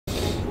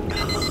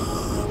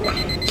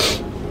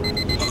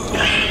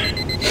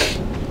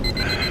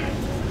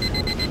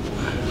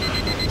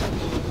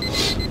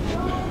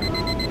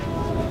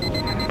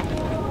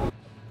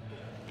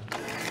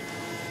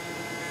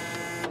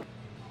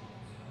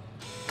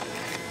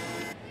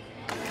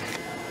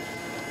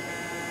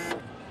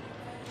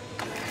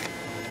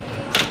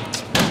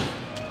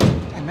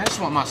I just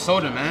want my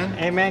soda, man.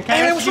 Hey, man,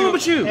 Hey, man, what's wrong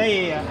with you?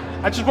 Hey,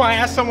 I just want to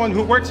ask someone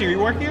who works here. You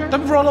work here?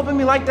 Don't roll up at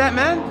me like that,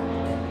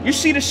 man. You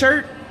see the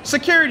shirt?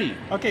 Security.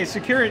 Okay,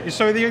 security.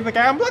 So you're the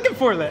guy I'm looking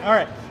for then. All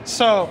right.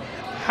 So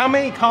how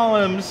many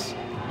columns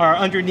are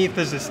underneath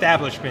this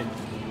establishment?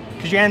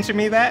 Could you answer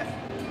me that?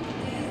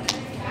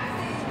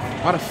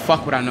 Why the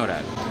fuck would I know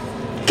that?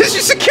 Because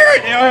you're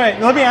security! Alright,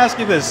 let me ask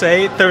you this.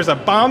 Say there's a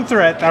bomb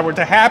threat that were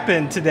to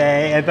happen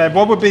today, and then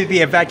what would be the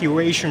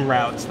evacuation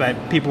routes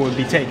that people would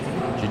be taking?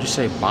 Did you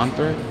say bomb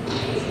threat?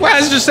 Well,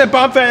 I just said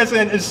bomb threat as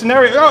a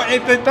scenario. Oh,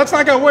 that's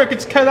not gonna work.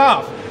 It's cut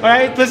off.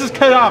 Alright? This is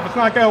cut off. It's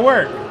not gonna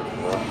work.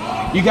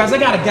 You guys, I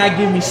got a guy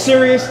giving me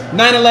serious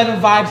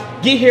 9/11 vibes.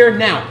 Get here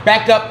now.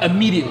 Back up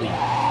immediately.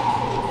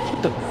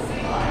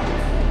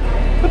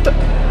 What the?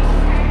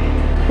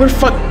 Where the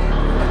fuck?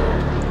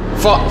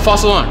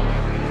 False alarm.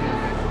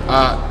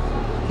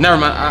 Never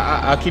mind.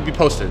 I'll keep you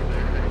posted.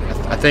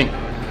 I think.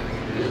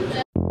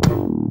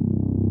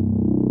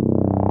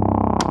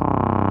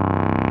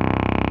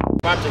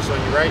 Objects on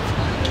you, right?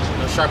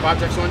 No sharp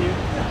objects on you?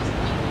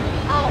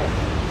 Oh,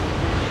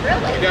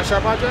 really? You got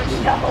sharp objects?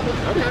 No.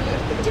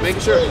 Okay. Just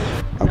making sure.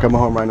 I'm coming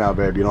home right now,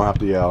 babe. You don't have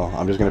to yell.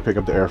 I'm just gonna pick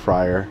up the air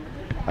fryer.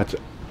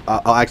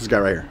 I'll ask this guy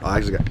right here. I'll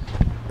ask this guy.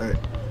 Hey.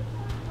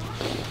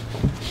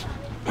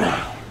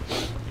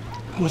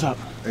 What's up?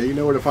 Hey, you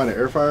know where to find an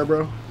air fryer,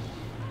 bro?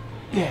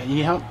 Yeah, you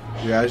need help?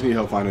 Yeah, I just need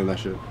help finding that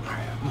shit.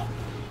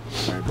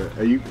 Alright, bet.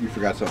 Hey, you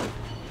forgot something.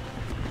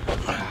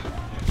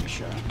 For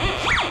sure.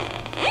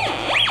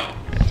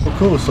 Oh,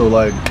 cool. So,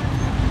 like,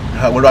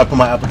 where do I put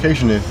my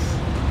application in?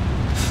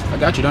 I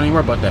got you. Don't even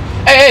worry about that.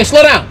 Hey,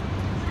 slow down.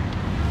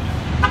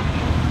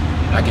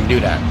 I can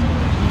do that.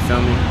 You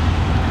feel me?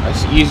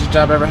 That's the easiest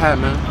job I ever had,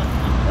 man.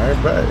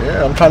 Alright, bet.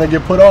 Yeah, I'm trying to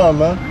get put on,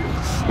 man.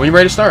 When you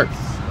ready to start?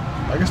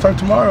 I can start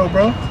tomorrow,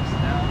 bro.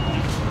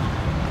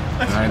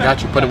 I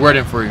got you. Put a word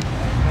in for you.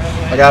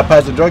 I gotta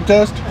pass the drug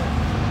test?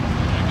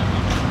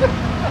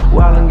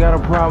 Wildin' got a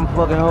problem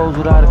fucking hoes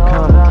without a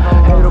condom.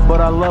 Hate her,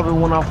 but I love it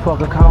when I fuck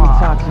her, call me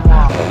toxic.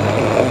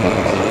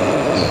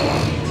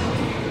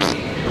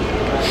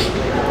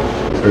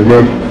 Hey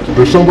man,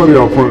 there's somebody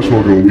out front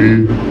smoking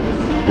weed.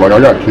 Like, I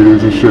got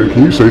kids and shit.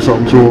 Can you say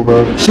something to him,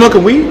 man?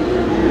 Smoking weed?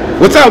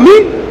 Without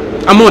me?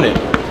 I'm on it.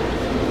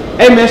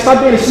 Hey man, stop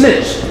being a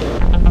snitch.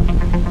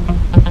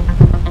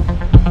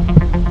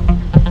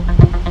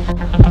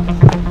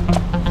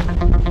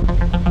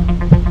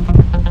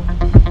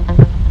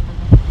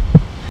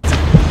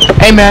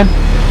 Hey man,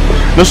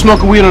 no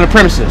smoking weed on the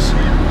premises.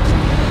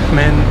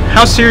 Man,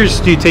 how serious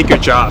do you take your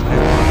job,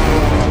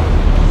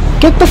 man?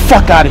 Get the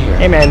fuck out of here.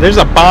 Hey man, there's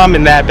a bomb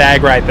in that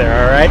bag right there,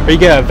 alright? Are you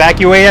gonna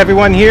evacuate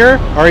everyone here,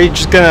 or are you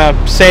just gonna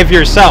save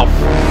yourself?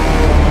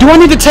 Do I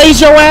need to tase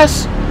your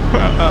ass?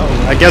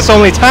 I guess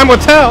only time will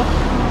tell.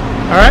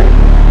 Alright?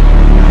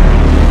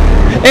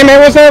 Hey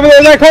man, what's over there?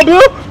 Is that Cold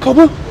Blue? Cold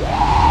Blue?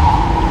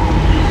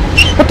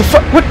 What the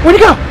fuck? Where'd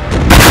he go?